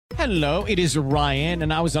Hello, it is Ryan,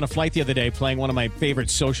 and I was on a flight the other day playing one of my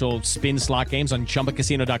favorite social spin slot games on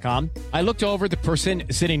ChumbaCasino.com. I looked over at the person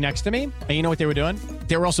sitting next to me, and you know what they were doing?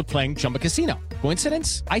 They were also playing Chumba Casino.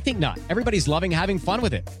 Coincidence? I think not. Everybody's loving having fun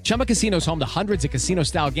with it. Chumba Casino is home to hundreds of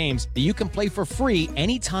casino-style games that you can play for free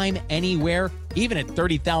anytime, anywhere, even at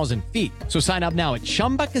 30,000 feet. So sign up now at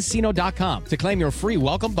ChumbaCasino.com to claim your free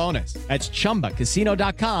welcome bonus. That's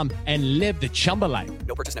ChumbaCasino.com and live the Chumba life.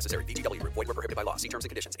 No purchase necessary. VGW. Void where prohibited by law. See terms and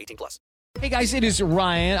conditions. 18+. Hey guys, it is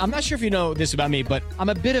Ryan. I'm not sure if you know this about me, but I'm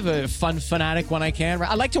a bit of a fun fanatic when I can.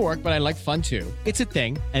 I like to work, but I like fun too. It's a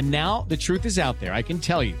thing. And now the truth is out there. I can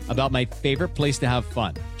tell you about my favorite place to have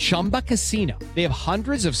fun. Chumba Casino. They have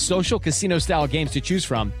hundreds of social casino style games to choose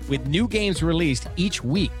from with new games released each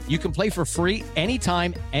week. You can play for free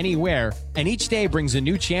anytime, anywhere. And each day brings a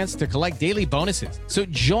new chance to collect daily bonuses. So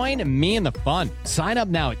join me in the fun. Sign up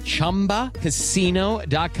now at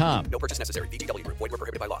ChumbaCasino.com. No purchase necessary. VGW. Void where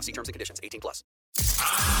prohibited by law. See terms and conditions. 18+.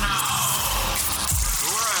 And now,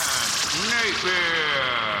 Grant Napier.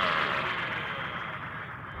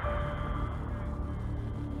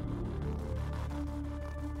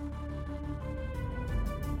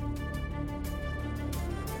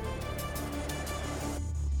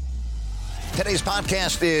 Today's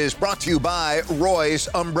podcast is brought to you by Roy's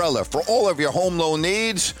Umbrella. For all of your home loan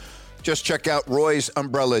needs, just check out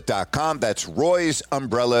roysumbrella.com. That's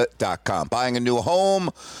roysumbrella.com. Buying a new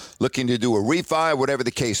home, looking to do a refi, whatever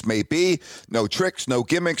the case may be. No tricks, no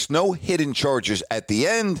gimmicks, no hidden charges at the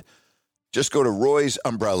end. Just go to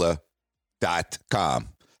roysumbrella.com.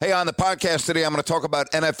 Hey, on the podcast today, I'm going to talk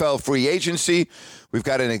about NFL free agency. We've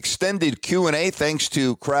got an extended Q&A thanks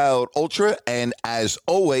to Crowd Ultra. And as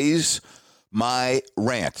always, my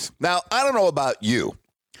rant. Now, I don't know about you,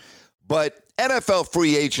 but NFL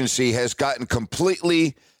free agency has gotten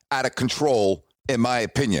completely out of control, in my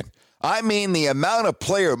opinion. I mean, the amount of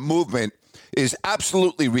player movement is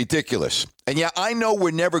absolutely ridiculous. And yeah, I know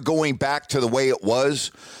we're never going back to the way it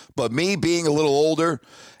was, but me being a little older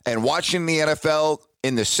and watching the NFL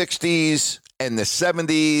in the 60s and the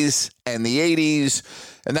 70s and the 80s,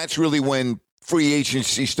 and that's really when free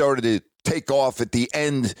agency started to take off at the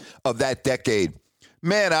end of that decade.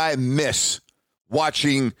 Man, I miss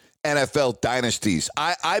watching NFL dynasties.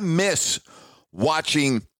 I miss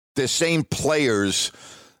watching the same players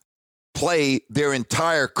play their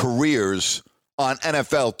entire careers on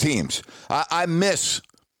NFL teams. I miss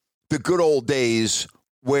the good old days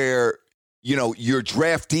where, you know, your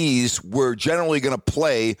draftees were generally going to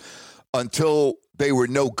play until they were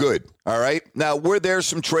no good, all right? Now, were there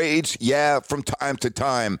some trades? Yeah, from time to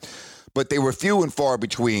time, but they were few and far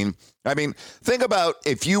between. I mean, think about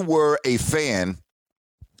if you were a fan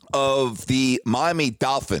of the Miami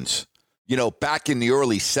Dolphins, you know, back in the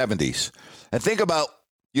early 70s. And think about,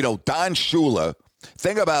 you know, Don Shula.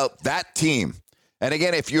 Think about that team. And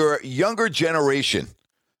again, if you're a younger generation,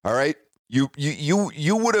 all right, you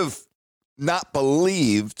would have not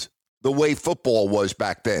believed the way football was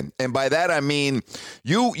back then. And by that, I mean,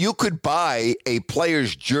 you could buy a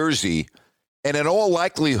player's jersey, and in all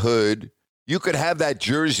likelihood, you could have that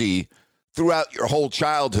jersey throughout your whole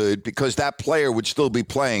childhood because that player would still be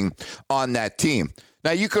playing on that team.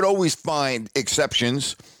 Now, you could always find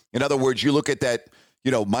exceptions. In other words, you look at that,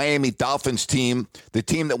 you know, Miami Dolphins team, the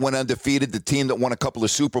team that went undefeated, the team that won a couple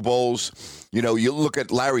of Super Bowls. You know, you look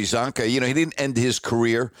at Larry Zonka, you know, he didn't end his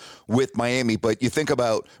career with Miami, but you think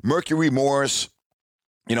about Mercury Morris,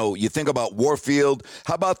 you know, you think about Warfield.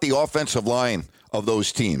 How about the offensive line of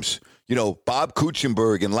those teams? You know, Bob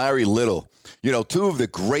Kuchenberg and Larry Little, you know, two of the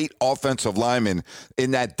great offensive linemen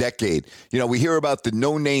in that decade. You know, we hear about the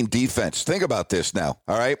no-name defense. Think about this now,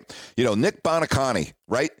 all right? You know, Nick Bonacani,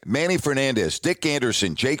 right? Manny Fernandez, Dick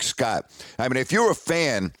Anderson, Jake Scott. I mean, if you're a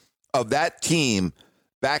fan of that team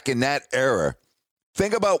back in that era,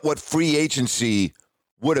 think about what free agency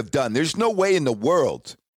would have done. There's no way in the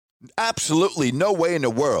world, absolutely no way in the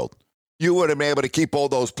world, you would have been able to keep all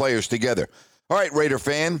those players together. All right, Raider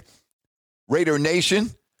fan, Raider Nation,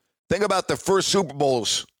 think about the first Super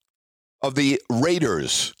Bowls of the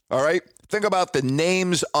Raiders, all right? Think about the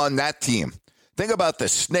names on that team. Think about the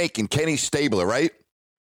Snake and Kenny Stabler, right?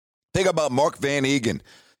 Think about Mark Van Egan.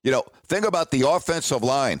 You know, think about the offensive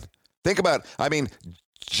line. Think about, I mean,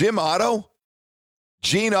 Jim Otto,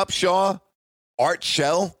 Gene Upshaw, Art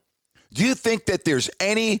Shell. Do you think that there's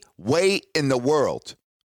any way in the world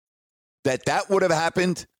that that would have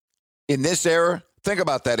happened in this era? Think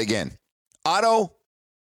about that again. Otto,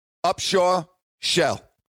 Upshaw, Shell.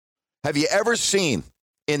 Have you ever seen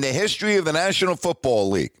in the history of the National Football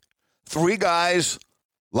League three guys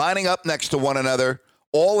lining up next to one another,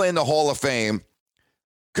 all in the Hall of Fame?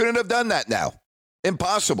 Couldn't have done that now.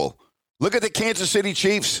 Impossible. Look at the Kansas City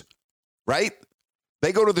Chiefs, right?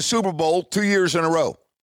 They go to the Super Bowl 2 years in a row.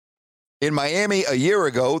 In Miami a year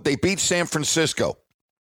ago, they beat San Francisco.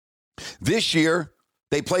 This year,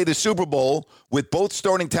 they play the Super Bowl with both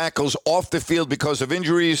starting tackles off the field because of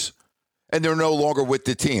injuries, and they're no longer with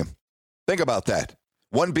the team. Think about that.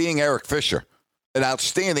 One being Eric Fisher, an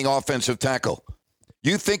outstanding offensive tackle.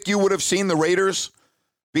 You think you would have seen the Raiders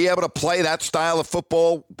be able to play that style of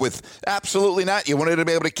football with? Absolutely not. You wanted to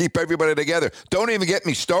be able to keep everybody together. Don't even get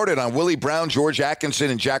me started on Willie Brown, George Atkinson,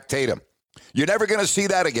 and Jack Tatum. You're never going to see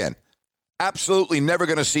that again. Absolutely never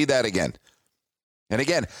going to see that again. And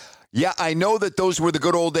again, yeah, I know that those were the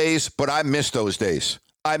good old days, but I miss those days.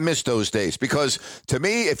 I miss those days because to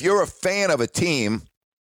me, if you're a fan of a team,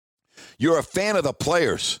 you're a fan of the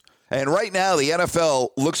players. And right now, the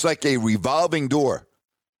NFL looks like a revolving door.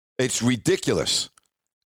 It's ridiculous.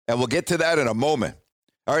 And we'll get to that in a moment.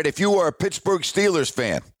 All right, if you are a Pittsburgh Steelers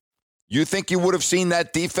fan, you think you would have seen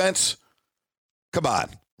that defense? Come on,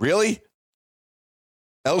 really?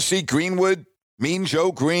 L.C. Greenwood, Mean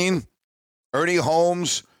Joe Green, Ernie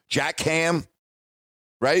Holmes, Jack Ham,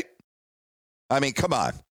 right? I mean, come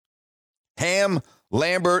on. Ham,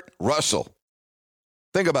 Lambert, Russell.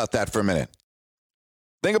 Think about that for a minute.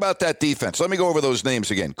 Think about that defense. Let me go over those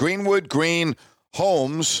names again. Greenwood, Green,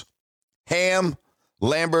 Holmes, Ham,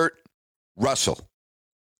 Lambert, Russell.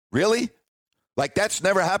 Really? Like, that's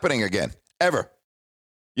never happening again, ever.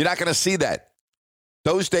 You're not going to see that.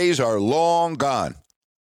 Those days are long gone.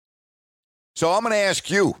 So I'm going to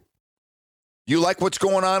ask you, you like what's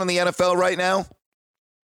going on in the NFL right now?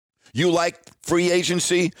 You like free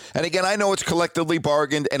agency? And again, I know it's collectively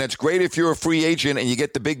bargained, and it's great if you're a free agent and you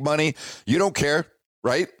get the big money. You don't care,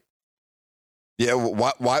 right? Yeah,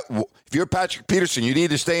 why? If you're Patrick Peterson, you need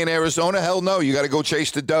to stay in Arizona? Hell no, you got to go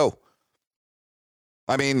chase the dough.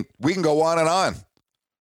 I mean, we can go on and on.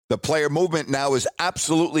 The player movement now is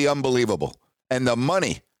absolutely unbelievable. And the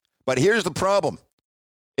money. But here's the problem,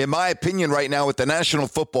 in my opinion, right now with the National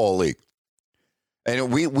Football League.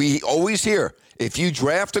 And we always hear, if you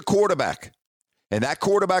draft a quarterback and that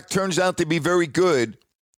quarterback turns out to be very good,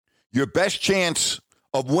 your best chance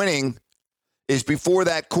of winning is before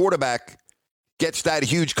that quarterback gets that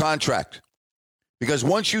huge contract. Because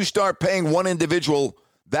once you start paying one individual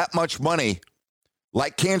that much money,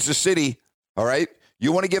 like Kansas City, all right,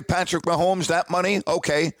 you want to give Patrick Mahomes that money?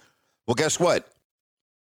 Okay. Well, guess what?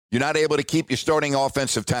 You're not able to keep your starting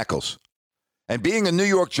offensive tackles. And being a New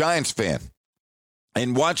York Giants fan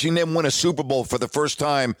and watching them win a Super Bowl for the first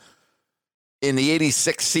time in the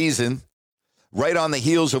 86 season, right on the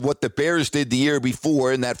heels of what the Bears did the year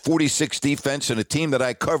before in that 46 defense and a team that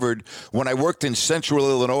I covered when I worked in Central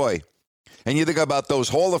Illinois. And you think about those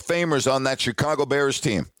Hall of Famers on that Chicago Bears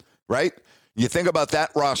team, right? You think about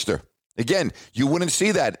that roster. Again, you wouldn't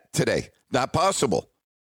see that today. Not possible.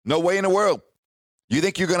 No way in the world. You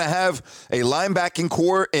think you're going to have a linebacking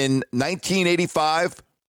core in 1985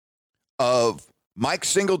 of Mike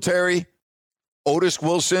Singletary, Otis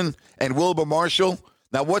Wilson, and Wilbur Marshall?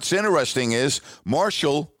 Now, what's interesting is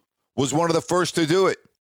Marshall was one of the first to do it,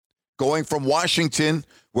 going from Washington,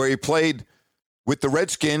 where he played with the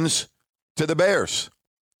Redskins, to the Bears.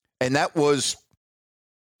 And that was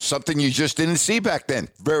something you just didn't see back then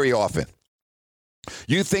very often.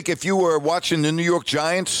 You think if you were watching the New York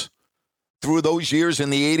Giants through those years in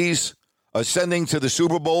the 80s, ascending to the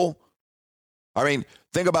Super Bowl, I mean,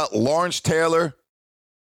 think about Lawrence Taylor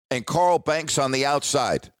and Carl Banks on the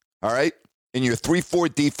outside, all right, in your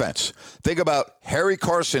 3-4 defense. Think about Harry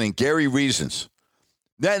Carson and Gary Reasons.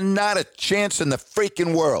 There's not a chance in the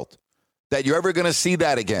freaking world that you're ever going to see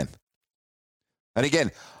that again. And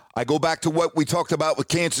again, I go back to what we talked about with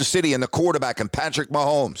Kansas City and the quarterback and Patrick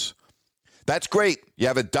Mahomes. That's great. You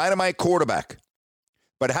have a dynamite quarterback.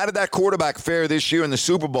 But how did that quarterback fare this year in the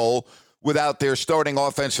Super Bowl without their starting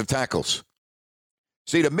offensive tackles?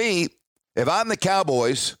 See, to me, if I'm the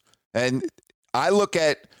Cowboys and I look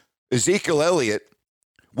at Ezekiel Elliott,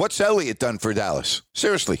 what's Elliott done for Dallas?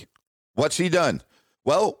 Seriously, what's he done?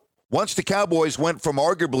 Well, once the Cowboys went from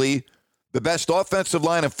arguably the best offensive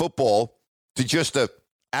line in football to just an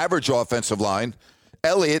average offensive line,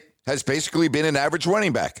 Elliott has basically been an average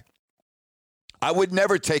running back. I would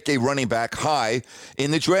never take a running back high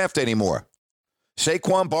in the draft anymore.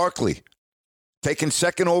 Saquon Barkley, taken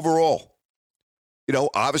second overall. You know,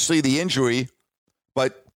 obviously the injury,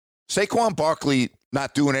 but Saquon Barkley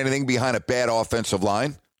not doing anything behind a bad offensive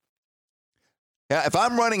line. Yeah, if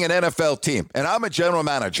I'm running an NFL team and I'm a general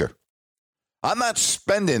manager, I'm not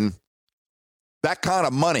spending that kind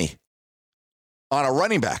of money on a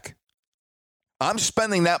running back. I'm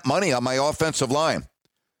spending that money on my offensive line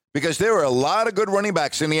Because there are a lot of good running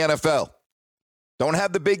backs in the NFL. Don't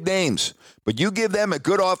have the big names, but you give them a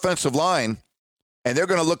good offensive line, and they're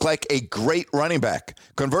going to look like a great running back.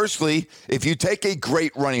 Conversely, if you take a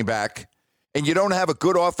great running back and you don't have a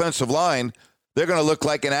good offensive line, they're going to look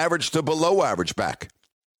like an average to below average back.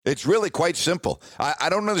 It's really quite simple. I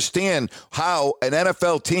don't understand how an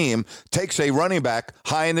NFL team takes a running back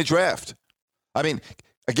high in the draft. I mean,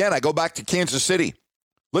 again, I go back to Kansas City.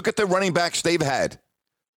 Look at the running backs they've had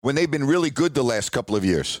when they've been really good the last couple of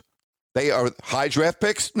years. They are high draft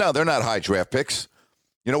picks? No, they're not high draft picks.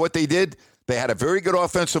 You know what they did? They had a very good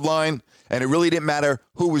offensive line, and it really didn't matter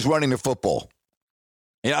who was running the football.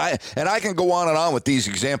 You know, I can go on with these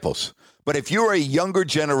examples. But if you're a younger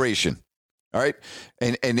generation, all right,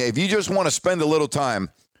 and if you just want to spend a little time,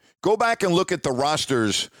 go back and look at the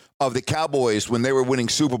rosters of the Cowboys when they were winning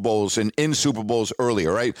Super Bowls and in Super Bowls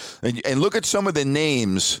earlier, right? And look at some of the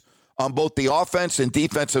names on both the offense and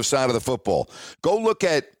defensive side of the football. Go look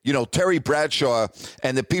at, Terry Bradshaw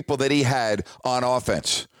and the people that he had on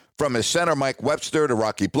offense. From his center, Mike Webster, to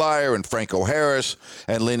Rocky Bleier and Franco Harris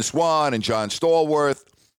and Lynn Swann and John Stallworth,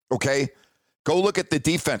 okay? Go look at the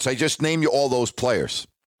defense. I just named you all those players.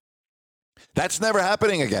 That's never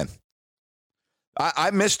happening again.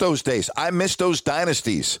 I miss those days. I miss those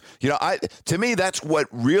dynasties. To me, that's what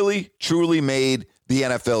really, truly made the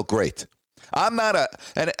NFL great. I'm not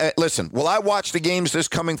listen, will I watch the games this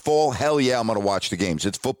coming fall? Hell yeah, I'm going to watch the games.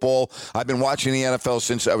 It's football. I've been watching the NFL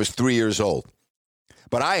since I was 3 years old.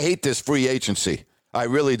 But I hate this free agency. I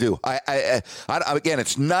really do. Again,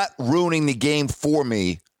 it's not ruining the game for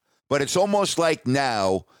me, but it's almost like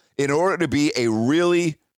now, in order to be a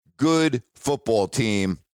really good football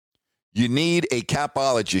team, you need a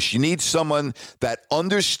capologist. You need someone that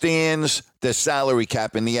understands the salary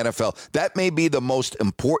cap in the NFL. That may be the most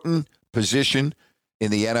important position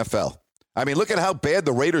in the NFL. I mean, look at how bad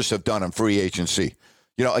the Raiders have done in free agency.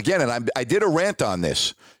 Again, and I did a rant on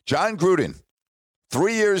this. John Gruden,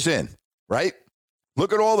 3 years in, right?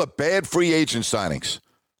 Look at all the bad free agent signings.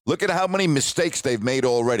 Look at how many mistakes they've made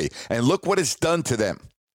already. And look what it's done to them.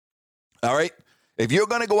 All right? If you're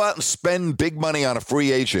going to go out and spend big money on a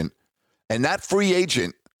free agent, and that free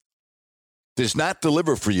agent does not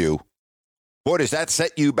deliver for you, boy, does that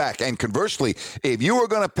set you back. And conversely, if you were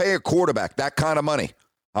going to pay a quarterback that kind of money,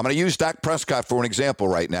 I'm going to use Dak Prescott for an example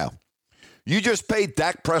right now. You just paid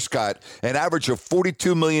Dak Prescott an average of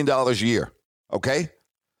 $42 million a year, okay?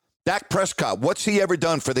 Dak Prescott, what's he ever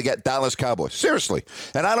done for the Dallas Cowboys? Seriously.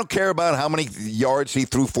 And I don't care about how many yards he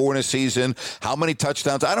threw for in a season, how many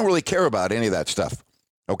touchdowns. I don't really care about any of that stuff,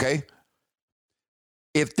 okay?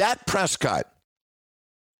 If Dak Prescott,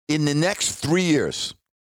 in the next 3 years,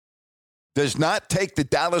 does not take the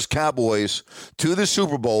Dallas Cowboys to the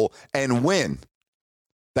Super Bowl and win,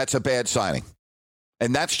 that's a bad signing.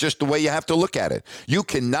 And that's just the way you have to look at it. You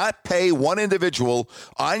cannot pay one individual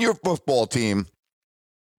on your football team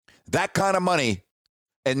that kind of money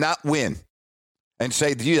and not win and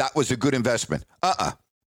say, that was a good investment.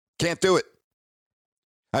 Can't do it.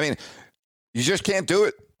 I mean, you just can't do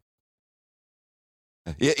it.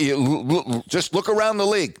 You just look around the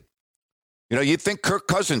league. You think Kirk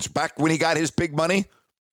Cousins, back when he got his big money,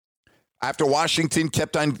 after Washington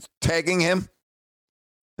kept on tagging him,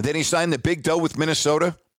 and then he signed the big deal with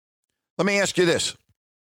Minnesota? Let me ask you this.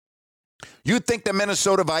 You think the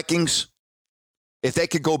Minnesota Vikings, if they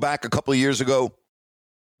could go back a couple of years ago,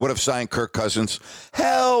 would have signed Kirk Cousins?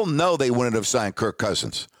 Hell no, they wouldn't have signed Kirk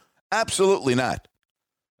Cousins. Absolutely not.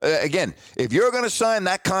 Again, if you're going to sign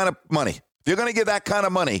that kind of money, if you're going to give that kind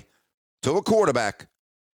of money to a quarterback,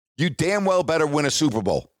 you damn well better win a Super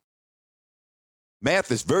Bowl.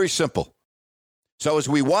 Math is very simple. So as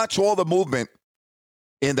we watch all the movement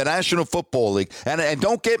in the National Football League, and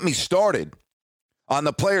don't get me started on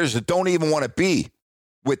the players that don't even want to be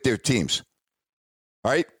with their teams.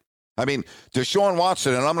 All right? I mean, Deshaun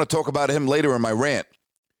Watson, and I'm going to talk about him later in my rant,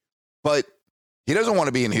 but he doesn't want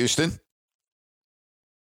to be in Houston.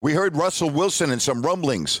 We heard Russell Wilson and some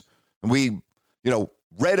rumblings, and we,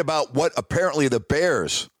 read about what apparently the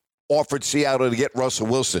Bears offered Seattle to get Russell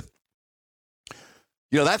Wilson.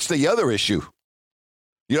 That's the other issue.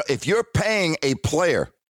 If you're paying a player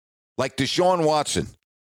like Deshaun Watson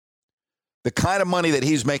the kind of money that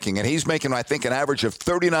he's making, and he's making, I think, an average of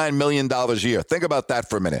 $39 million a year. Think about that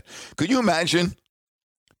for a minute. Could you imagine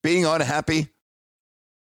being unhappy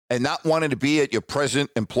and not wanting to be at your present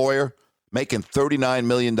employer making $39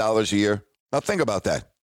 million a year? Now think about that.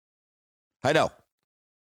 I know.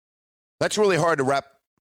 That's really hard to wrap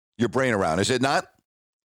your brain around, is it not?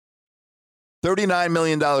 $39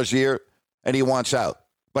 million a year, and he wants out.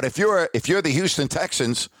 But if you're the Houston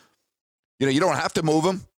Texans, you don't have to move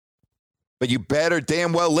him. But you better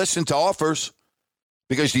damn well listen to offers,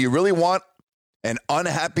 because do you really want an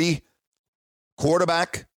unhappy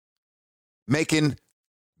quarterback making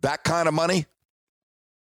that kind of money?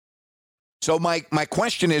 So my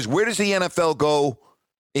question is, where does the NFL go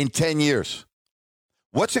in 10 years?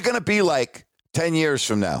 What's it going to be like 10 years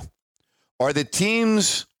from now? Are the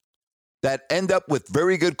teams that end up with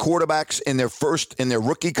very good quarterbacks in their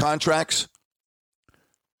rookie contracts,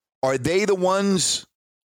 are they the ones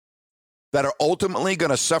that are ultimately going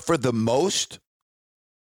to suffer the most?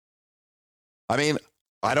 I mean,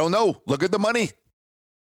 I don't know. Look at the money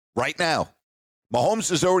right now. Mahomes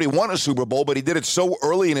has already won a Super Bowl, but he did it so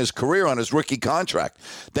early in his career on his rookie contract.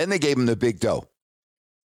 Then they gave him the big dough.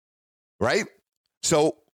 Right?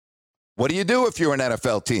 So what do you do if you're an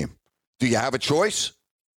NFL team? Do you have a choice?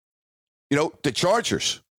 You know, the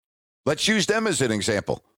Chargers. Let's use them as an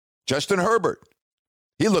example. Justin Herbert.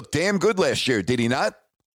 He looked damn good last year, did he not?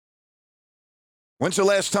 When's the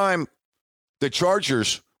last time the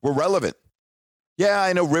Chargers were relevant? Yeah,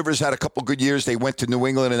 I know Rivers had a couple good years. They went to New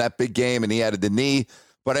England in that big game, and he added the knee.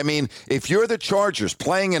 But, I mean, if you're the Chargers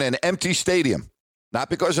playing in an empty stadium,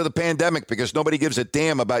 not because of the pandemic, because nobody gives a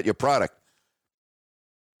damn about your product,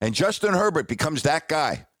 and Justin Herbert becomes that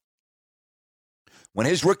guy, when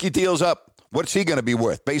his rookie deal's up, what's he going to be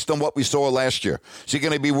worth based on what we saw last year? Is he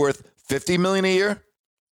going to be worth $50 million a year?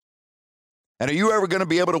 And are you ever going to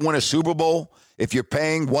be able to win a Super Bowl if you're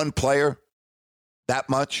paying one player that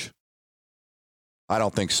much? I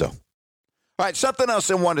don't think so. All right, something else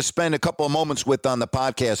I wanted to spend a couple of moments with on the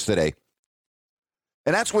podcast today,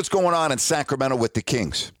 and that's what's going on in Sacramento with the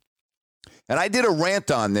Kings. And I did a rant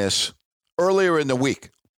on this earlier in the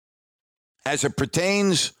week as it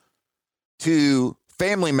pertains to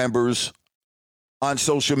family members on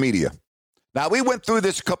social media. Now, we went through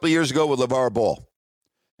this a couple of years ago with LeVar Ball,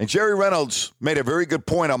 and Jerry Reynolds made a very good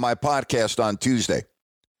point on my podcast on Tuesday.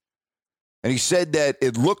 And he said that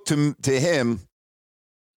it looked to him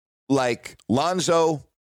like Lonzo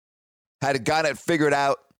had got it figured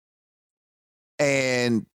out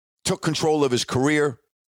and took control of his career.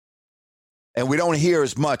 And we don't hear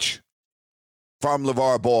as much from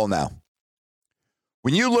LeVar Ball now.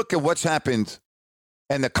 When you look at what's happened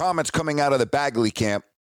and the comments coming out of the Bagley camp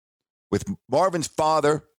with Marvin's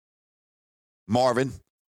father, Marvin,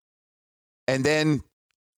 and then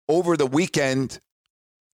over the weekend,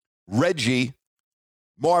 Reggie,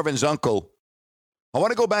 Marvin's uncle, I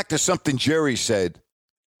want to go back to something Jerry said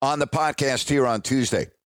on the podcast here on Tuesday.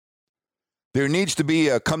 There needs to be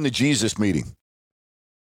a come to Jesus meeting.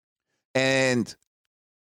 And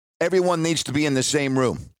everyone needs to be in the same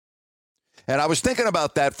room. And I was thinking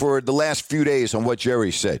about that for the last few days on what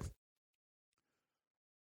Jerry said.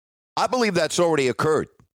 I believe that's already occurred.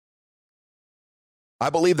 I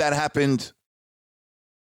believe that happened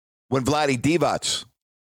when Vlade Divac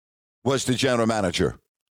was the general manager.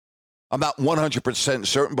 I'm not 100%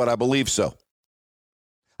 certain, but I believe so.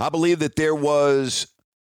 I believe that there was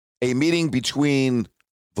a meeting between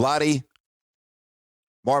Vlade,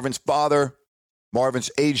 Marvin's father,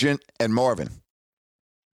 Marvin's agent, and Marvin.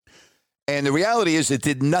 And the reality is it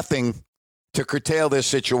did nothing to curtail this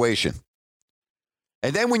situation.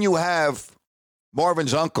 And then when you have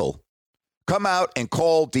Marvin's uncle come out and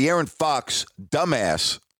call De'Aaron Fox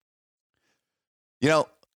dumbass, you know,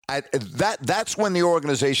 that's when the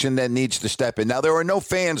organization then needs to step in. Now, there are no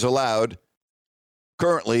fans allowed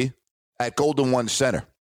currently at Golden One Center.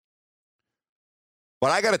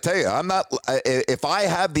 But I got to tell you, if I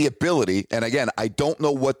have the ability, and again, I don't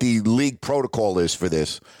know what the league protocol is for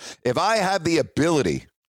this. If I have the ability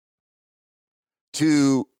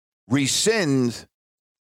to rescind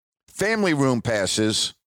family room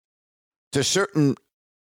passes to certain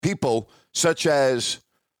people, such as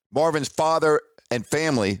Marvin's father and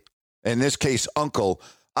family, in this case, uncle,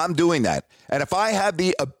 I'm doing that. And if I have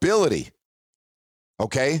the ability,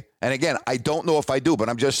 okay, and again, I don't know if I do, but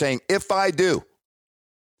I'm just saying if I do,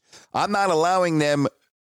 I'm not allowing them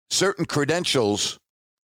certain credentials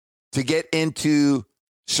to get into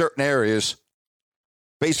certain areas,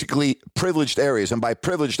 basically privileged areas. And by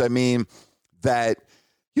privileged, I mean that,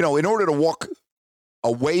 you know, in order to walk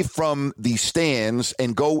away from the stands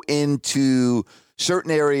and go into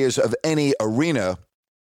certain areas of any arena,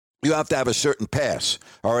 you have to have a certain pass,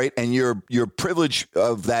 all right? And your privilege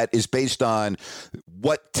of that is based on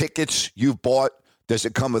what tickets you've bought. Does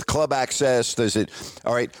it come with club access?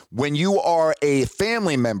 All right, when you are a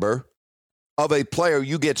family member of a player,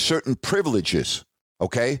 you get certain privileges,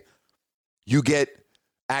 okay? You get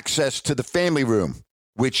access to the family room,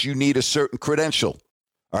 which you need a certain credential,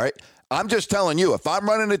 all right? I'm just telling you, if I'm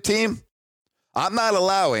running a team, I'm not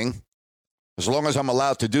allowing, as long as I'm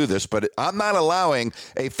allowed to do this, but I'm not allowing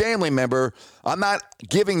a family member, I'm not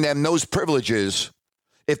giving them those privileges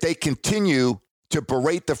if they continue to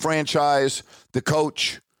berate the franchise, the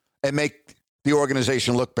coach, and make the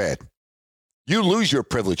organization look bad. You lose your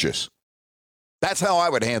privileges. That's how I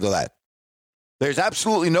would handle that. There's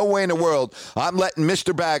absolutely no way in the world I'm letting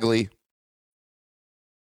Mr. Bagley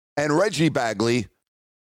and Reggie Bagley,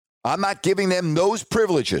 I'm not giving them those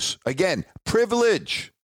privileges. Again,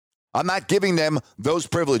 privilege. I'm not giving them those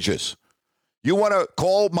privileges. You want to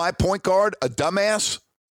call my point guard a dumbass?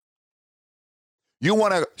 You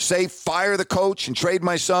want to say fire the coach and trade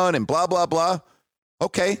my son and blah, blah, blah?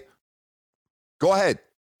 Okay. Go ahead.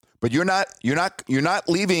 But you're not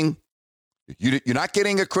leaving. You're not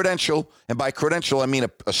getting a credential. And by credential, I mean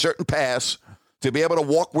a certain pass to be able to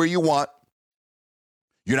walk where you want.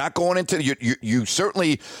 You're not going into, you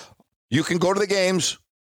certainly, you can go to the games.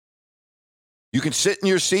 You can sit in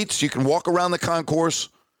your seats. You can walk around the concourse.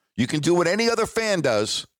 You can do what any other fan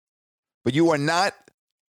does. But you are not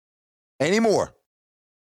anymore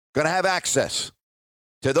going to have access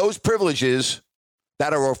to those privileges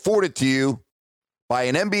that are afforded to you by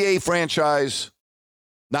an NBA franchise.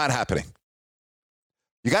 Not happening.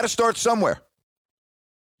 You got to start somewhere.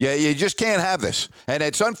 Yeah, you just can't have this. And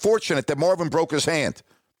it's unfortunate that Marvin broke his hand.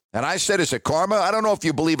 And I said, is it karma? I don't know if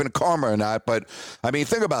you believe in karma or not, but, I mean,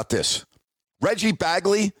 think about this. Reggie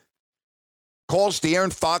Bagley calls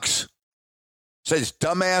De'Aaron Fox, says,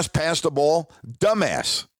 dumbass, pass the ball.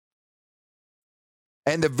 Dumbass.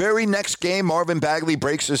 And the very next game, Marvin Bagley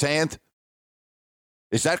breaks his hand.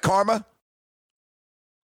 Is that karma?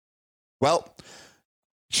 Well,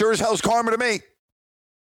 sure as hell's karma to me.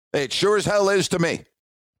 It sure as hell is to me.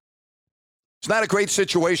 It's not a great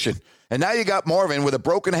situation. And now you got Marvin with a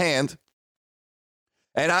broken hand.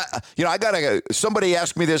 And somebody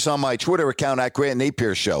asked me this on my Twitter account at Grant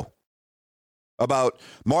Napier Show about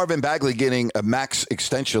Marvin Bagley getting a max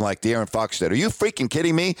extension like De'Aaron Fox did. Are you freaking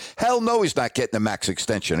kidding me? Hell no, he's not getting a max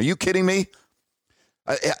extension. Are you kidding me?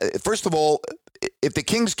 First of all, if the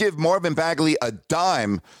Kings give Marvin Bagley a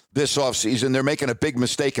dime this offseason, they're making a big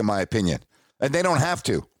mistake, in my opinion. And they don't have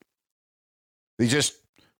to. They just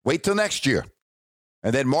wait till next year.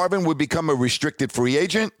 And then Marvin would become a restricted free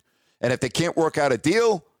agent. And if they can't work out a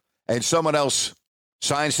deal and someone else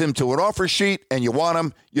signs him to an offer sheet and you want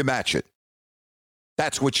him, you match it.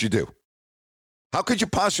 That's what you do. How could you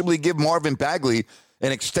possibly give Marvin Bagley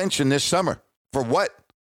an extension this summer? For what?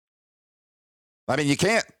 I mean, you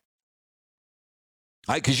can't.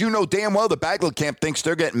 Because you know damn well the Bagley camp thinks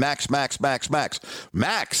they're getting max.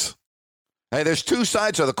 Max. Hey, there's two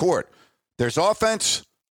sides of the court. There's offense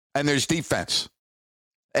and there's defense.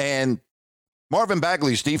 And Marvin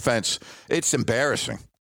Bagley's defense, it's embarrassing.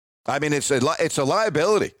 I mean, it's a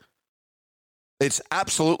liability. It's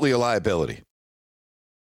absolutely a liability.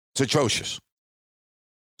 It's atrocious.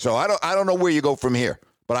 So I don't know where you go from here.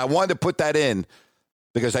 But I wanted to put that in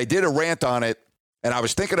because I did a rant on it. And I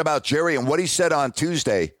was thinking about Jerry and what he said on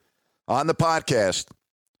Tuesday on the podcast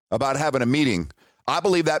about having a meeting. I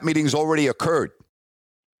believe that meeting's already occurred.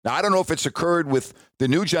 Now, I don't know if it's occurred with the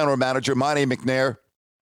new general manager, Monte McNair,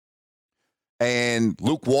 and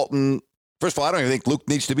Luke Walton. First of all, I don't even think Luke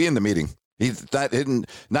needs to be in the meeting. He's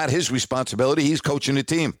not his responsibility. He's coaching the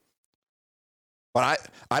team. But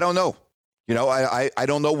I don't know. You know, I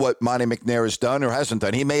don't know what Monte McNair has done or hasn't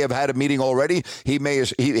done. He may have had a meeting already. He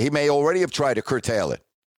may already have tried to curtail it.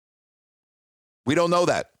 We don't know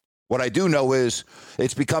that. What I do know is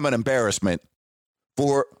it's become an embarrassment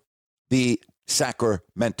for the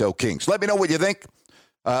Sacramento Kings. Let me know what you think.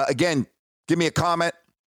 Again, give me a comment.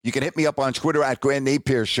 You can hit me up on Twitter at Grant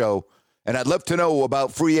Napier Show. And I'd love to know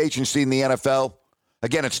about free agency in the NFL.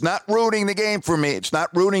 Again, it's not ruining the game for me. It's not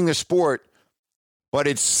ruining the sport. But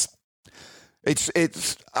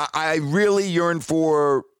I really yearn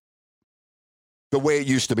for the way it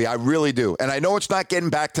used to be. I really do. And I know it's not getting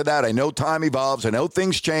back to that. I know time evolves. I know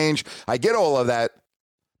things change. I get all of that.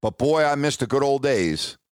 But boy, I miss the good old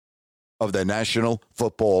days of the National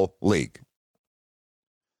Football League.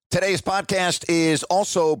 Today's podcast is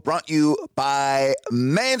also brought to you by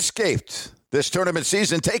Manscaped. This tournament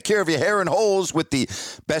season, take care of your hair and holes with the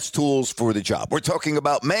best tools for the job. We're talking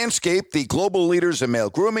about Manscaped, the global leaders in male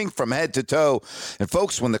grooming from head to toe. And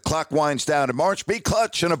folks, when the clock winds down in March, be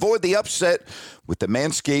clutch and avoid the upset with the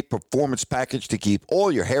Manscaped Performance Package to keep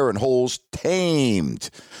all your hair and holes tamed.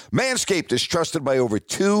 Manscaped is trusted by over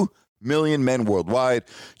 2 million men worldwide.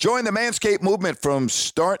 Join the Manscaped movement from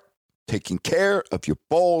start taking care of your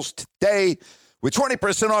balls today. With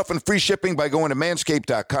 20% off and free shipping by going to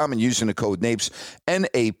manscaped.com and using the code NAPES,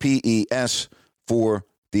 N-A-P-E-S, for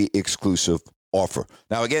the exclusive offer.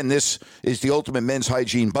 Now, again, this is the ultimate men's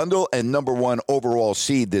hygiene bundle and number one overall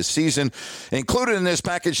seed this season. Included in this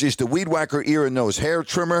package is the Weed Whacker ear and nose hair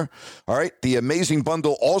trimmer. All right, the amazing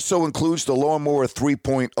bundle also includes the Lawnmower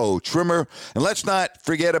 3.0 trimmer. And let's not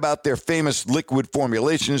forget about their famous liquid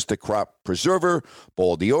formulations, the Crop Preserver,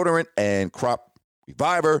 Ball Deodorant, and Crop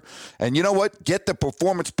Reviver. And you know what? Get the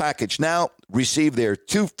performance package now. Receive their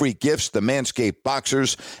 2 free gifts, the Manscaped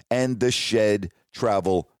Boxers and the Shed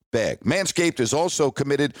Travel Bag. Manscaped is also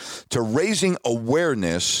committed to raising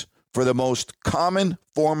awareness for the most common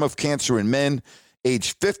form of cancer in men,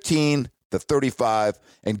 aged 15 to 35,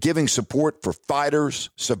 and giving support for fighters,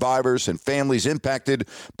 survivors, and families impacted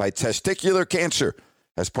by testicular cancer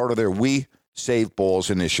as part of their We Save Balls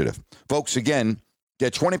initiative. Folks, again,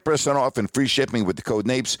 get 20% off and free shipping with the code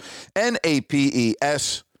NAPES,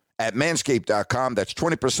 N-A-P-E-S, at manscaped.com. That's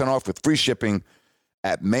 20% off with free shipping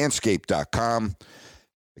at manscaped.com.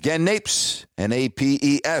 Again, NAPES,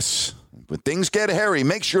 N-A-P-E-S. When things get hairy,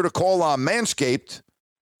 make sure to call on Manscaped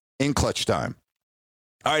in clutch time.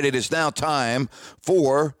 All right, it is now time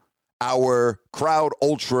for our Crowd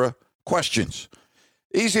Ultra questions.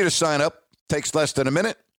 Easy to sign up, takes less than a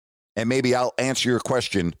minute, and maybe I'll answer your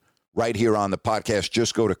question right here on the podcast.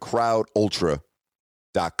 Just go to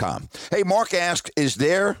crowdultra.com. Hey, Mark asked, is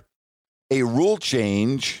there a rule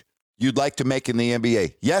change you'd like to make in the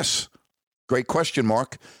NBA? Yes. Great question,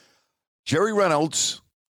 Mark. Jerry Reynolds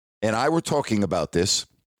and I were talking about this,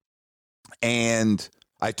 and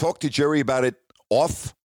I talked to Jerry about it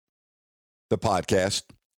off the podcast,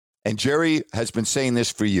 and Jerry has been saying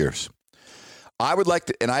this for years. I would like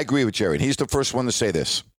to, and I agree with Jerry, and he's the first one to say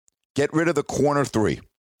this, get rid of the corner three.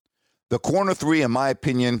 The corner three, in my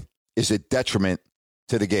opinion, is a detriment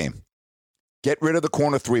to the game. Get rid of the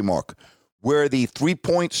corner three, Mark, where the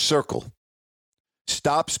three-point circle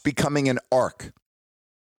stops becoming an arc,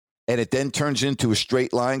 and it then turns into a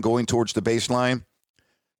straight line going towards the baseline.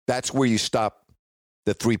 That's where you stop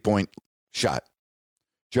the three-point shot.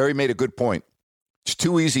 Jerry made a good point. It's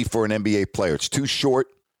too easy for an NBA player. It's too short.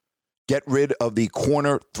 Get rid of the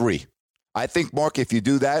corner three. I think, Mark, if you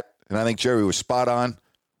do that, and I think Jerry was spot on,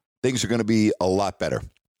 things are going to be a lot better.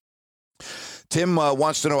 Tim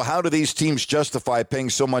wants to know, how do these teams justify paying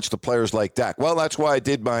so much to players like Dak? Well, that's why I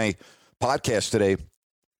did my podcast today.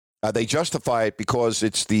 They justify it because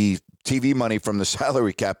it's the TV money from the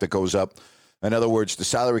salary cap that goes up. In other words, the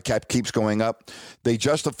salary cap keeps going up. They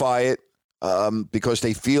justify it because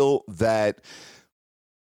they feel that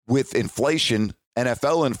with inflation,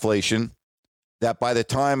 NFL inflation, that by the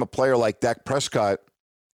time a player like Dak Prescott,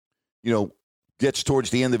 gets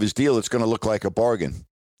towards the end of his deal, it's going to look like a bargain.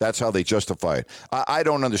 That's how they justify it. I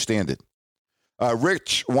don't understand it.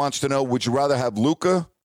 Rich wants to know, would you rather have Luka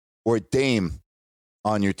or Dame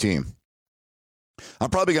on your team? I'm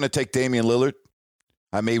probably going to take Damian Lillard.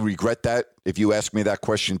 I may regret that if you ask me that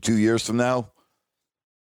question 2 years from now.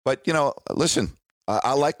 But, listen,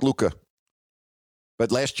 I like Luka.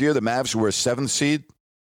 But last year, the Mavs were a 7th seed.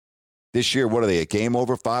 This year, what are they, a game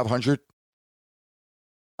over 500?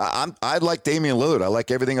 I like Damian Lillard. I like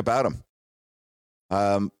everything about him.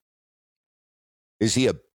 Is he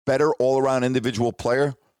a better all-around individual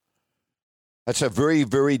player? That's a very,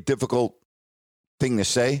 very difficult thing to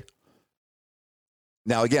say.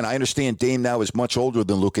 Now, again, I understand Dame now is much older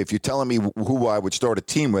than Luka. If you're telling me who I would start a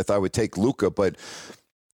team with, I would take Luka. But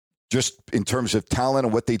just in terms of talent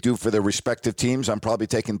and what they do for their respective teams, I'm probably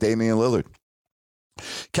taking Damian Lillard.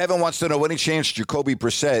 Kevin wants to know, any chance Jacoby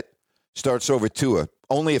Brissett starts over Tua?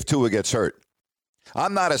 Only if Tua gets hurt.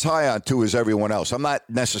 I'm not as high on Tua as everyone else. I'm not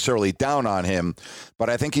necessarily down on him, but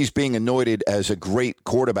I think he's being anointed as a great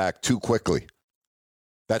quarterback too quickly.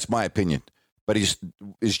 That's my opinion. But is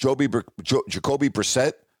Jacoby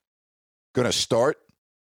Brissett going to start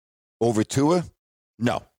over Tua?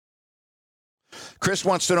 No. Chris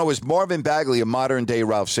wants to know, is Marvin Bagley a modern-day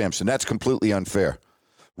Ralph Sampson? That's completely unfair.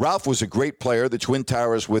 Ralph was a great player, the Twin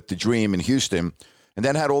Towers with the Dream in Houston, and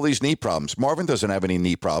then had all these knee problems. Marvin doesn't have any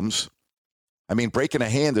knee problems. I mean, breaking a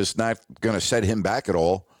hand is not going to set him back at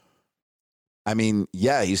all. I mean,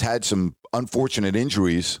 yeah, he's had some unfortunate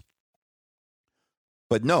injuries.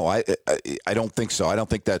 But no, I don't think so. I don't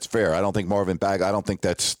think that's fair. I don't think Marvin Bagley, I don't think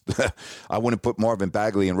that's I wouldn't put Marvin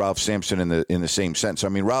Bagley and Ralph Sampson in the same sense. I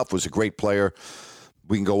mean, Ralph was a great player.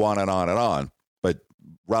 We can go on and on and on. But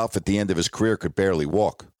Ralph at the end of his career could barely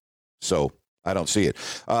walk. So I don't see it.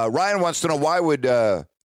 Ryan wants to know, why would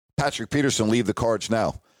Patrick Peterson leave the Cards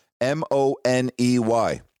now?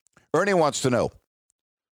 Money. Ernie wants to know,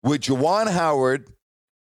 would Juwan Howard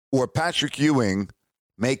or Patrick Ewing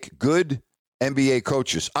make good NBA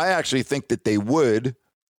coaches? I actually think that they would,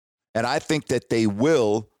 and I think that they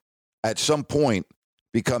will at some point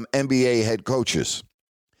become NBA head coaches.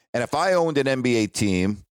 And if I owned an NBA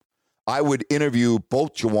team, I would interview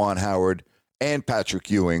both Juwan Howard and Patrick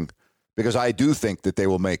Ewing because I do think that they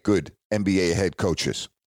will make good NBA head coaches.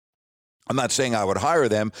 I'm not saying I would hire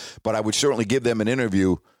them, but I would certainly give them an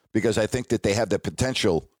interview because I think that they have the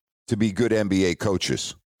potential to be good NBA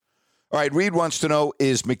coaches. All right, Reed wants to know,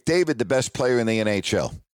 is McDavid the best player in the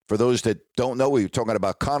NHL? For those that don't know, we were talking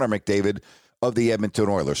about Connor McDavid of the Edmonton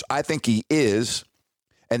Oilers. I think he is,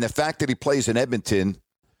 and the fact that he plays in Edmonton,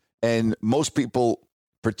 and most people,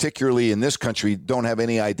 particularly in this country, don't have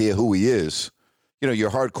any idea who he is. You know,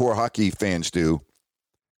 your hardcore hockey fans do.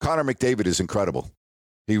 Connor McDavid is incredible.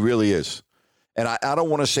 He really is. And I don't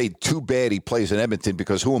want to say too bad he plays in Edmonton,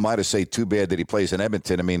 because who am I to say too bad that he plays in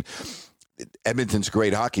Edmonton? I mean, Edmonton's a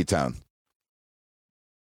great hockey town.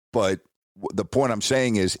 But the point I'm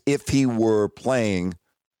saying is, if he were playing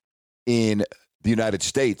in the United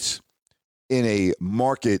States in a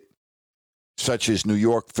market such as New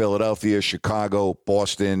York, Philadelphia, Chicago,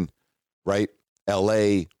 Boston, right,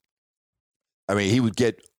 L.A., I mean, he would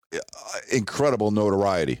get incredible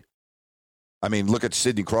notoriety. I mean, look at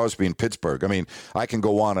Sidney Crosby in Pittsburgh. I mean, I can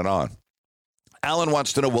go on and on. Alan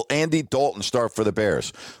wants to know, will Andy Dalton start for the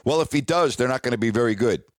Bears? Well, if he does, they're not going to be very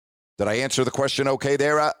good. Did I answer the question okay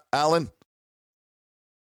there, Alan?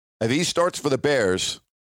 If he starts for the Bears,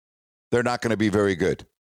 they're not going to be very good.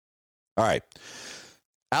 All right.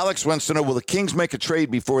 Alex wants to know, will the Kings make a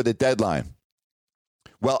trade before the deadline?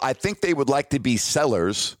 Well, I think they would like to be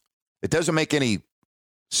sellers. It doesn't make any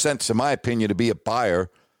sense, in my opinion, to be a buyer.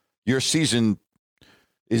 Your season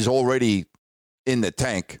is already in the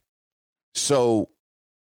tank. So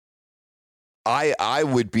I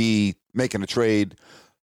would be making a trade.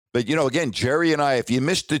 But, you know, again, Jerry and I, if you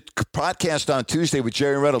missed the podcast on Tuesday with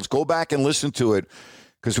Jerry Reynolds, go back and listen to it,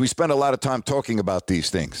 because we spent a lot of time talking about these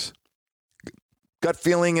things. Gut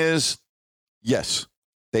feeling is, yes,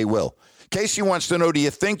 they will. Casey wants to know, do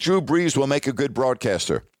you think Drew Brees will make a good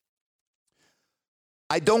broadcaster?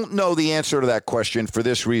 I don't know the answer to that question for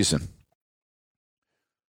this reason.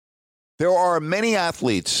 There are many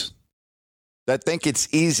athletes that think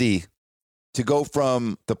it's easy to go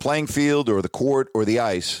from the playing field or the court or the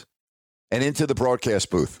ice and into the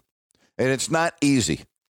broadcast booth. And it's not easy.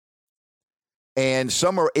 And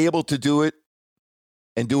some are able to do it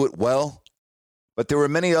and do it well. But there are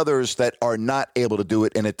many others that are not able to do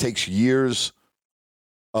it, and it takes years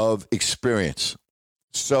of experience.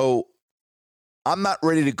 So I'm not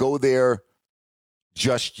ready to go there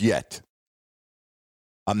just yet.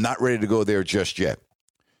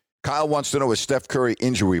 Kyle wants to know, is Steph Curry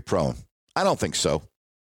injury prone? I don't think so.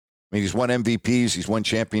 I mean, he's won MVPs. He's won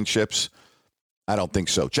championships. I don't think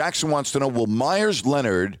so. Jackson wants to know, will Myers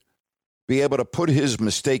Leonard be able to put his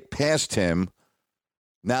mistake past him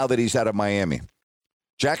now that he's out of Miami?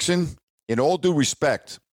 Jackson, in all due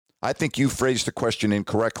respect, I think you phrased the question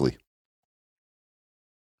incorrectly.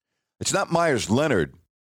 It's not Myers Leonard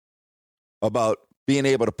about being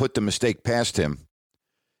able to put the mistake past him.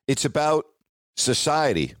 It's about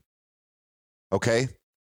society, okay?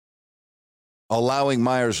 Allowing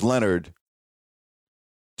Myers Leonard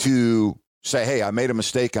to say, hey, I made a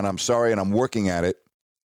mistake and I'm sorry and I'm working at it,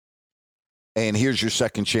 and here's your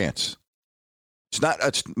second chance.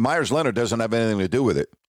 Myers Leonard doesn't have anything to do with it.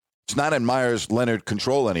 It's not in Myers Leonard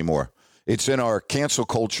control anymore. It's in our cancel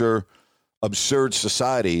culture, absurd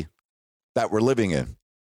society that we're living in.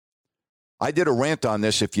 I did a rant on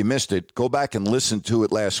this. If you missed it, go back and listen to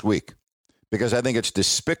it last week, because I think it's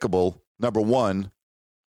despicable, number one,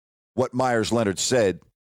 what Myers Leonard said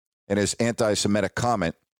in his anti-Semitic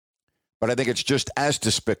comment, but I think it's just as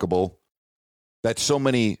despicable that so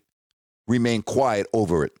many remain quiet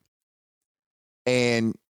over it.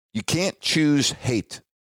 And you can't choose hate,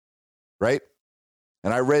 right?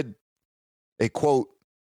 And I read a quote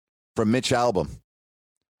from Mitch Albom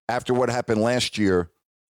after what happened last year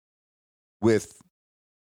with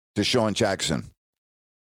Deshaun Jackson.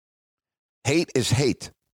 Hate is hate.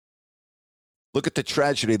 Look at the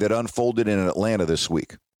tragedy that unfolded in Atlanta this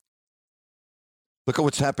week. Look at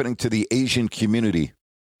what's happening to the Asian community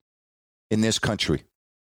in this country.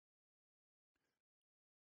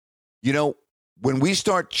 You know, when we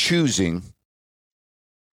start choosing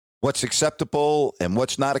what's acceptable and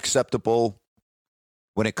what's not acceptable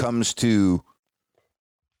when it comes to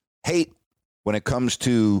hate, when it comes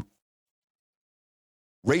to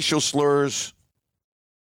racial slurs,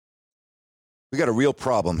 we got a real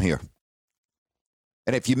problem here.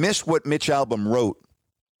 And if you missed what Mitch Albom wrote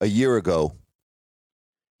a year ago,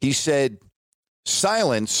 he said,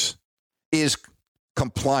 silence is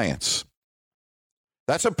compliance.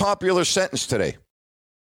 That's a popular sentence today.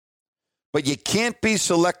 But you can't be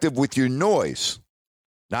selective with your noise,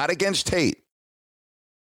 not against hate.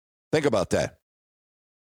 Think about that.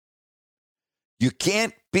 You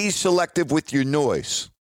can't be selective with your noise,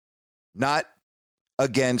 not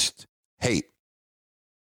against hate.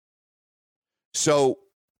 So,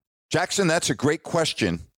 Jackson, that's a great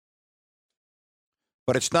question.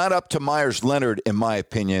 But it's not up to Myers Leonard, in my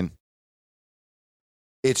opinion.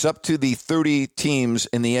 It's up to the 30 teams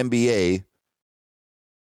in the NBA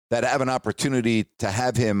that have an opportunity to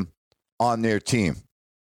have him on their team.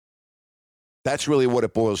 That's really what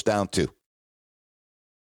it boils down to.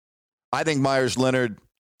 I think Myers Leonard,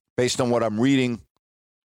 based on what I'm reading,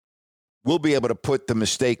 will be able to put the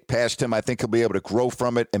mistake past him. I think he'll be able to grow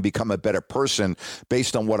from it and become a better person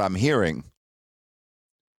based on what I'm hearing.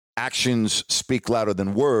 Actions speak louder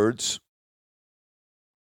than words.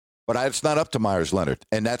 But it's not up to Myers Leonard.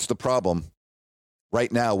 And that's the problem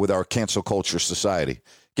right now with our cancel culture society.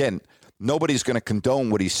 Again, nobody's going to condone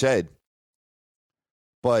what he said.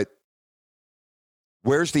 But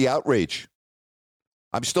where's the outrage?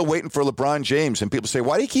 I'm still waiting for LeBron James. And people say,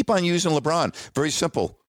 why do you keep on using LeBron? Very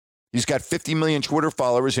simple. He's got 50 million Twitter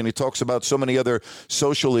followers, and he talks about so many other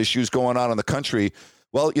social issues going on in the country.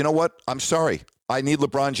 Well, you know what? I'm sorry. I need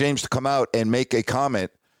LeBron James to come out and make a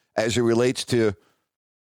comment as it relates to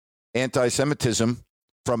anti-Semitism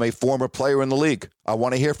from a former player in the league. I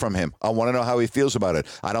want to hear from him. I want to know how he feels about it.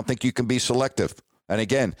 I don't think you can be selective. And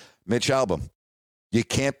again, Mitch Albom, you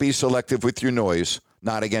can't be selective with your noise,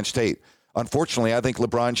 not against hate. Unfortunately, I think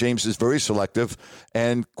LeBron James is very selective,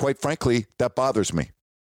 and quite frankly, that bothers me.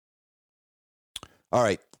 All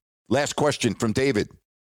right, last question from David.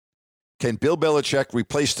 Can Bill Belichick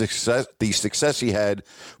replace the success he had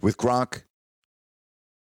with Gronk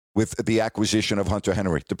with the acquisition of Hunter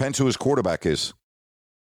Henry? Depends who his quarterback is.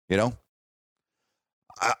 You know?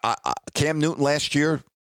 Cam Newton last year,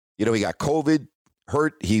 he got COVID,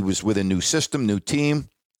 hurt. He was with a new system, new team.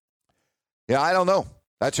 Yeah, I don't know.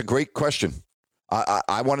 That's a great question.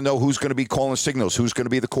 I want to know who's going to be calling signals, who's going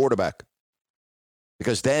to be the quarterback.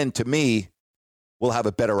 Because then, to me, we'll have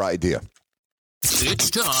a better idea. It's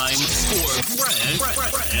time for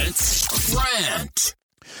Rant.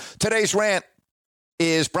 Today's rant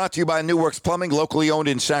is brought to you by New Works Plumbing, locally owned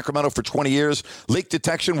in Sacramento for 20 years. Leak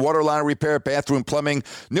detection, water line repair, bathroom plumbing.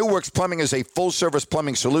 New Works Plumbing is a full-service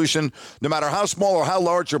plumbing solution. No matter how small or how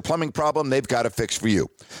large your plumbing problem, they've got a fix for you.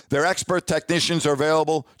 Their expert technicians are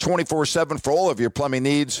available 24/7 for all of your plumbing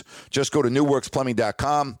needs. Just go to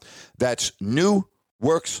newworksplumbing.com. That's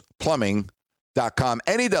newworksplumbing.com.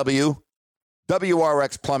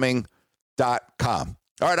 NEWWRXplumbing.com.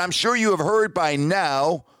 All right, I'm sure you have heard by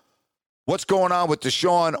now what's going on with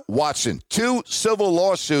Deshaun Watson. 2 civil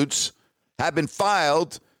lawsuits have been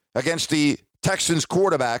filed against the Texans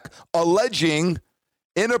quarterback alleging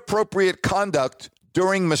inappropriate conduct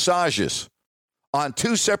during massages on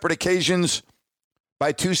 2 separate occasions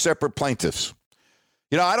by 2 separate plaintiffs.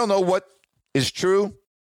 I don't know what is true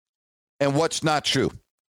and what's not true.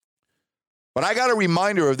 But I got a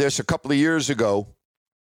reminder of this a couple of years ago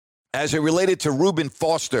as it related to Reuben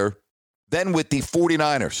Foster, then with the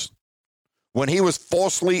 49ers, when he was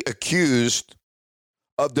falsely accused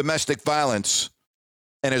of domestic violence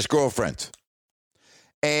and his girlfriend.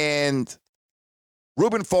 And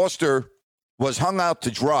Reuben Foster was hung out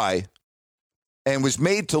to dry and was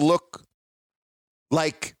made to look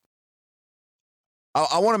like,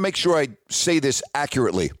 I want to make sure I say this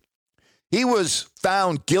accurately. He was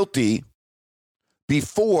found guilty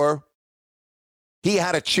before he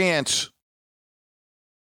had a chance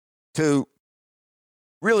to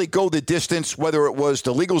really go the distance, whether it was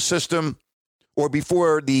the legal system or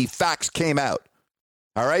before the facts came out.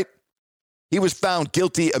 All right? He was found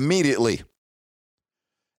guilty immediately.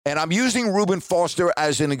 And I'm using Reuben Foster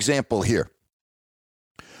as an example here.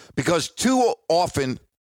 Because too often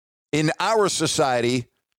in our society,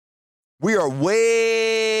 we are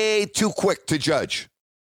way too quick to judge.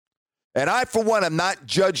 And I, for one, am not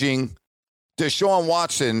judging Deshaun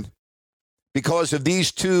Watson because of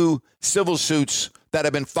these 2 civil suits that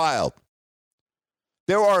have been filed.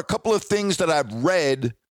 There are a couple of things that I've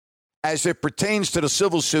read as it pertains to the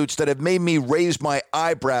civil suits that have made me raise my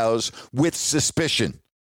eyebrows with suspicion.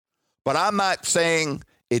 But I'm not saying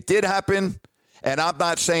it did happen, and I'm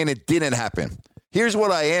not saying it didn't happen. Here's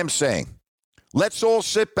what I am saying. Let's all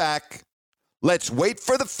sit back. Let's wait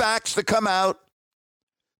for the facts to come out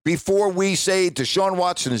before we say Deshaun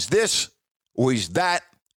Watson is this or he's that,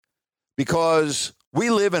 because we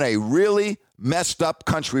live in a really messed up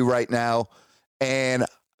country right now, and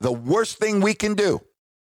the worst thing we can do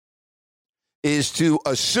is to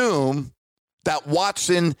assume that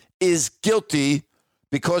Watson is guilty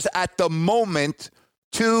because at the moment,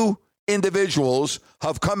 2 individuals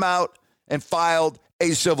have come out and filed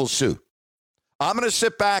a civil suit. I'm going to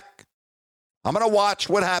sit back. I'm going to watch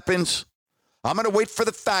what happens. I'm going to wait for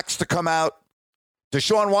the facts to come out.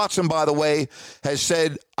 Deshaun Watson, by the way, has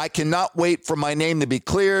said, I cannot wait for my name to be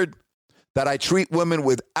cleared, that I treat women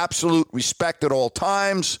with absolute respect at all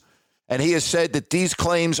times. And he has said that these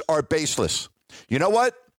claims are baseless. You know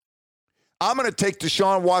what? I'm going to take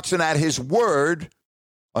Deshaun Watson at his word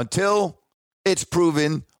until it's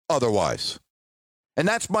proven otherwise. And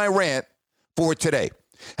that's my rant for today.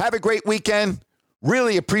 Have a great weekend.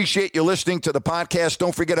 Really appreciate you listening to the podcast.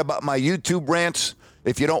 Don't forget about my YouTube rants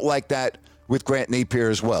if you don't like that with Grant Napier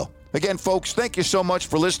as well. Again, folks, thank you so much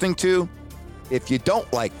for listening to If You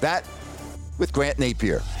Don't Like That with Grant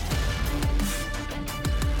Napier.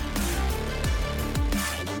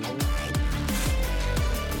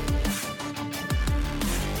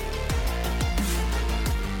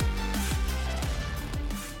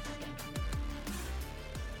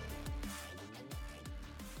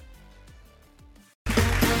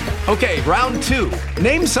 Okay, round 2.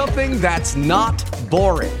 Name something that's not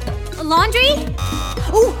boring. A laundry?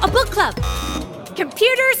 Ooh, a book club.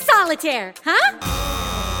 Computer solitaire, huh?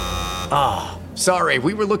 Sorry,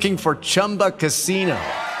 we were looking for Chumba Casino.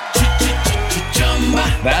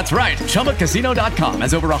 That's right. ChumbaCasino.com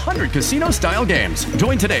has over 100 casino-style games.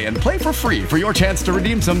 Join today and play for free for your chance to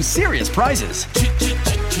redeem some serious prizes.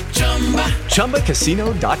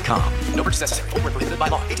 ChumbaCasino.com. No purchase necessary. Void where prohibited by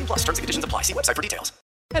law. 18+ terms and conditions apply. See website for details.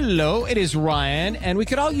 Hello, it is Ryan, and we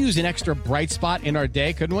could all use an extra bright spot in our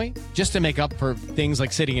day, couldn't we? Just to make up for things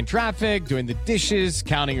like sitting in traffic, doing the dishes,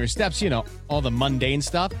 counting your steps, all the mundane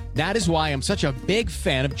stuff. That is why I'm such a big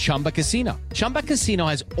fan of Chumba Casino. Chumba Casino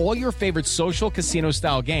has all your favorite social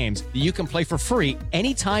casino-style games that you can play for free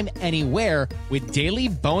anytime, anywhere with daily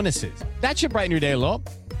bonuses. That should brighten your day a little.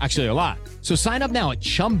 Actually, a lot. So sign up now at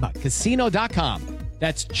ChumbaCasino.com.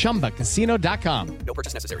 That's ChumbaCasino.com. No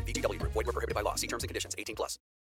purchase necessary. VGW Group. Void where prohibited by law. See terms and conditions. 18+.